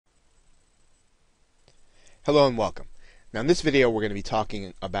Hello and welcome. Now in this video we're going to be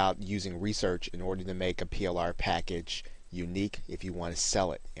talking about using research in order to make a PLR package unique if you want to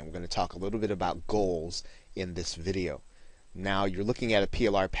sell it. And we're going to talk a little bit about goals in this video. Now you're looking at a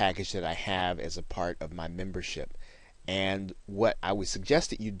PLR package that I have as a part of my membership. And what I would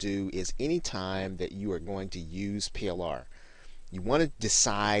suggest that you do is anytime that you are going to use PLR, you want to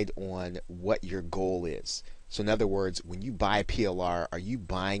decide on what your goal is. So in other words, when you buy PLR, are you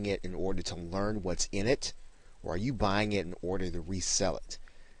buying it in order to learn what's in it? Or are you buying it in order to resell it?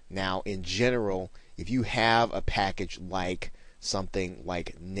 Now, in general, if you have a package like something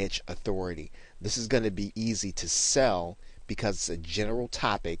like niche authority, this is going to be easy to sell because it's a general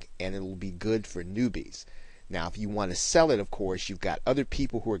topic and it will be good for newbies. Now, if you want to sell it, of course, you've got other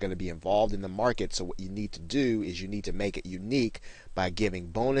people who are going to be involved in the market. So what you need to do is you need to make it unique by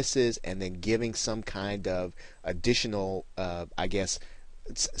giving bonuses and then giving some kind of additional,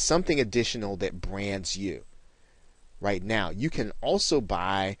 something additional that brands you. Right now, you can also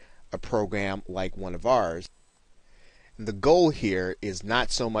buy a program like one of ours. And the goal here is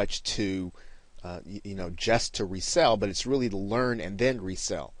not so much to, just to resell, but it's really to learn and then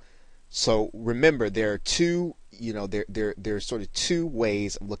resell. So remember, there are two, there are sort of two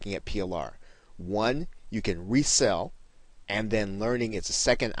ways of looking at PLR. One, you can resell, and then learning is a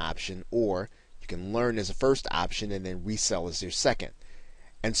second option, or you can learn as a first option and then resell as your second.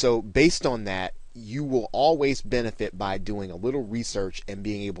 And so based on that, you will always benefit by doing a little research and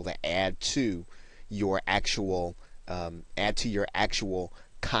being able to add to your actual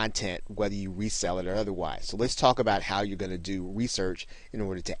content, whether you resell it or otherwise. So let's talk about how you're going to do research in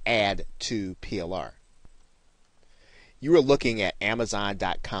order to add to PLR. You are looking at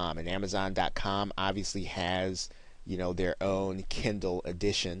Amazon.com, and Amazon.com obviously has their own Kindle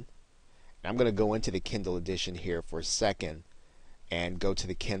edition. And I'm going to go into the Kindle edition here for a second and go to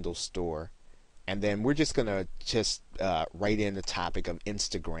the Kindle store. And then we're just going to write in the topic of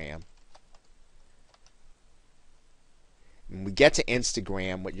Instagram. When we get to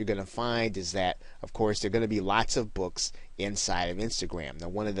Instagram, what you're going to find is that, of course, there are going to be lots of books inside of Instagram. Now,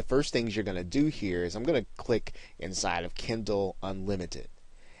 one of the first things you're going to do here is I'm going to click inside of Kindle Unlimited.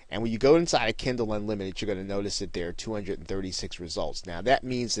 And when you go inside of Kindle Unlimited, you're going to notice that there are 236 results. Now, that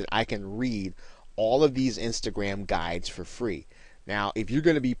means that I can read all of these Instagram guides for free. Now, if you're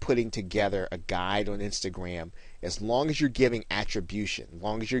going to be putting together a guide on Instagram, as long as you're giving attribution, as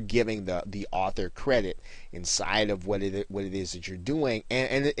long as you're giving the author credit inside of what it is that you're doing,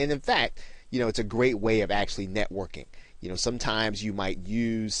 and in fact, it's a great way of actually networking. Sometimes you might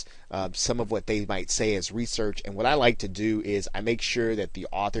use some of what they might say as research, and what I like to do is I make sure that the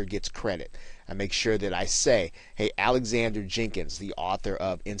author gets credit. I make sure that I say, hey, Alexander Jenkins, the author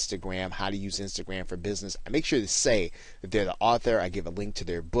of Instagram, How to Use Instagram for Business. I make sure to say that they're the author. I give a link to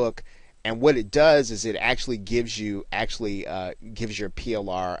their book. And what it does is it actually gives your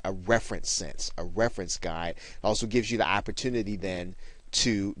PLR a reference sense, a reference guide. It also gives you the opportunity then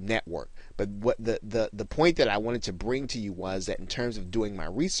to network. But what the point that I wanted to bring to you was that in terms of doing my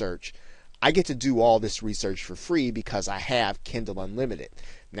research, I get to do all this research for free because I have Kindle Unlimited.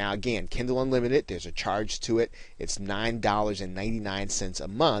 Now again, Kindle Unlimited, there's a charge to it. It's $9.99 a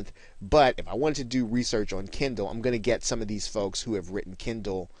month. But if I wanted to do research on Kindle, I'm going to get some of these folks who have written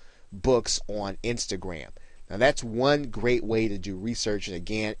Kindle books on Instagram. Now that's one great way to do research, and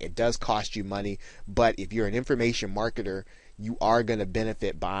again, it does cost you money, but if you're an information marketer, you are going to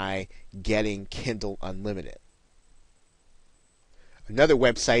benefit by getting Kindle Unlimited. Another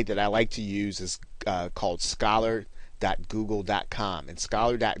website that I like to use is called scholar.google.com, and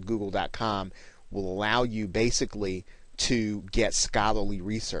scholar.google.com will allow you basically to get scholarly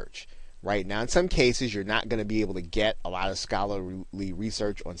research. Right now, in some cases, you're not going to be able to get a lot of scholarly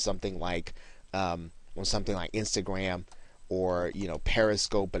research on something like Instagram or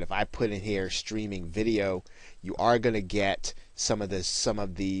Periscope. But if I put in here streaming video, you are going to get some of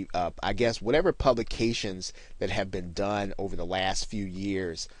the whatever publications that have been done over the last few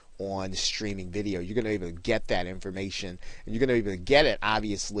years on streaming video. You're going to be able to get that information, and you're going to be able to get it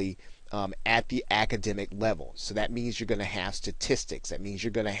obviously at the academic level. So that means you're going to have statistics. That means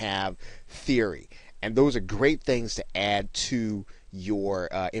you're going to have theory. And those are great things to add to your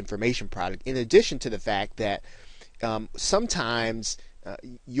information product, in addition to the fact that sometimes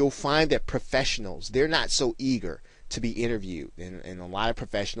you'll find that professionals, they're not so eager to be interviewed. And a lot of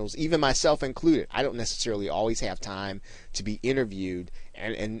professionals, even myself included, I don't necessarily always have time to be interviewed.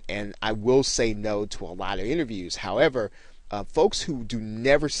 And I will say no to a lot of interviews. However, folks who do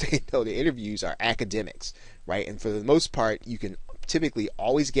never say no to interviews are academics, right? And for the most part, you can typically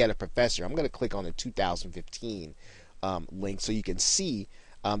always get a professor. I'm going to click on the 2015 link so you can see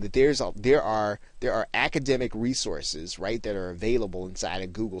that there are academic resources, right, that are available inside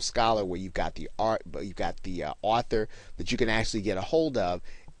of Google Scholar, where you've got the author that you can actually get a hold of,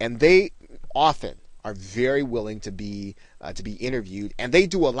 and they often are very willing to be interviewed, and they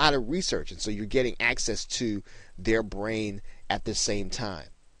do a lot of research, and so you're getting access to their brain at the same time.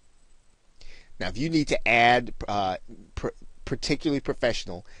 Now, if you need to add particularly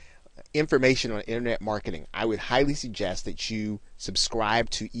professional information on internet marketing, I would highly suggest that you subscribe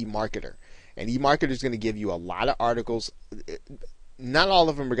to eMarketer. And eMarketer is going to give you a lot of articles. Not all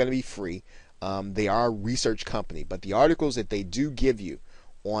of them are going to be free. They are a research company, but the articles that they do give you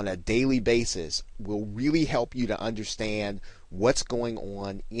on a daily basis will really help you to understand what's going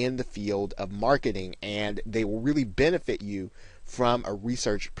on in the field of marketing, and they will really benefit you from a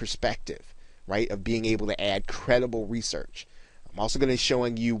research perspective, right, of being able to add credible research. I'm also going to be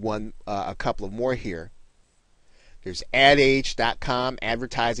showing you a couple of more here. There's adage.com,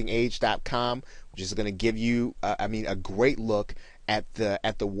 advertisingage.com, which is going to give you, a great look at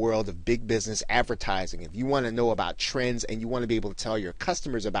the world of big business advertising. If you want to know about trends and you want to be able to tell your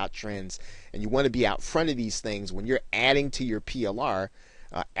customers about trends and you want to be out front of these things when you're adding to your PLR,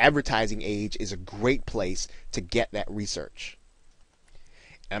 Advertising Age is a great place to get that research.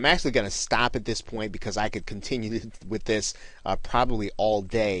 I'm actually going to stop at this point because I could continue with this probably all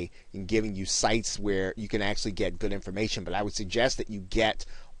day in giving you sites where you can actually get good information, but I would suggest that you get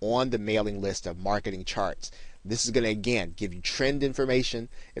on the mailing list of Marketing Charts. This is going to, again, give you trend information.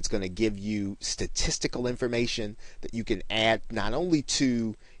 It's going to give you statistical information that you can add not only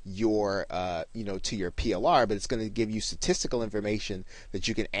to your to your PLR, but it's going to give you statistical information that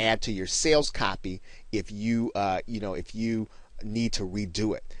you can add to your sales copy if you need to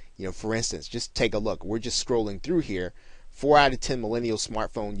redo it. For instance, just take a look. We're just scrolling through here. 4 out of 10 millennial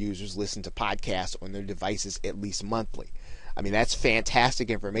smartphone users listen to podcasts on their devices at least monthly. I mean, that's fantastic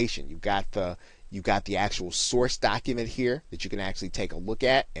information. You've got the actual source document here that you can actually take a look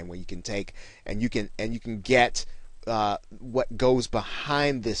at, and where you can take and you can get what goes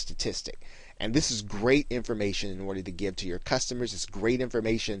behind this statistic. And this is great information in order to give to your customers. It's great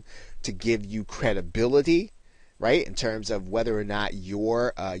information to give you credibility, right, in terms of whether or not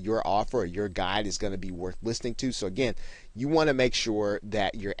your offer or your guide is going to be worth listening to. So again, you want to make sure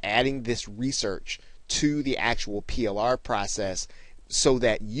that you're adding this research to the actual PLR process so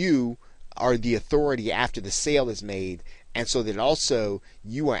that you are the authority after the sale is made, and so that also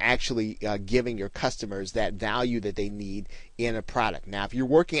you are actually giving your customers that value that they need in a product. Now, if you're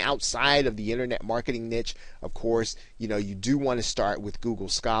working outside of the internet marketing niche, of course, you do want to start with Google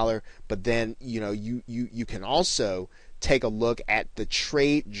Scholar, but then you can also take a look at the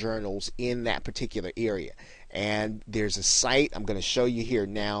trade journals in that particular area. And there's a site I'm going to show you here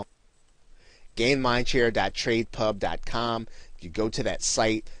now, gainmindshare.tradepub.com. If you go to that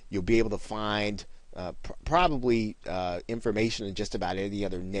site, you'll be able to find probably information in just about any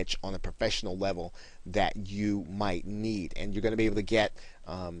other niche on a professional level that you might need. And you're going to be able to get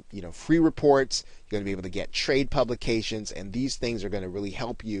free reports. You're going to be able to get trade publications, and these things are going to really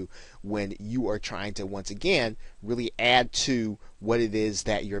help you when you are trying to, once again, really add to what it is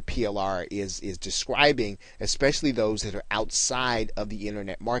that your PLR is describing, especially those that are outside of the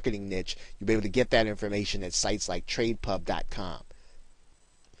internet marketing niche. You'll be able to get that information at sites like tradepub.com.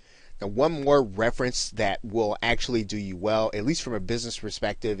 Now, one more reference that will actually do you well, at least from a business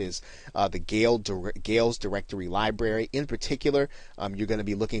perspective, is the Gales Directory Library. In particular, you're going to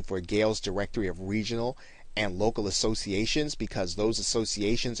be looking for Gales Directory of Regional and Local Associations, because those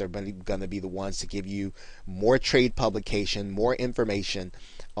associations are going to be the ones to give you more trade publication, more information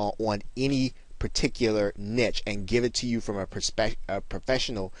on any particular niche, and give it to you from a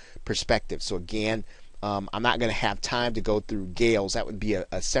professional perspective. So again, I'm not going to have time to go through Gales. That would be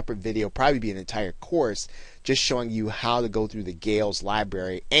a separate video, probably be an entire course, just showing you how to go through the Gales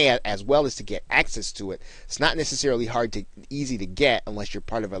library, and as well as to get access to it. It's not necessarily easy to get unless you're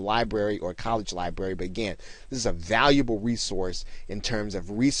part of a library or a college library, but again, this is a valuable resource in terms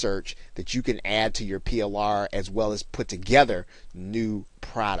of research that you can add to your PLR, as well as put together new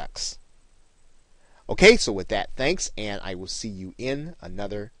products. Okay, so with that, thanks, and I will see you in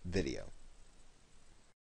another video.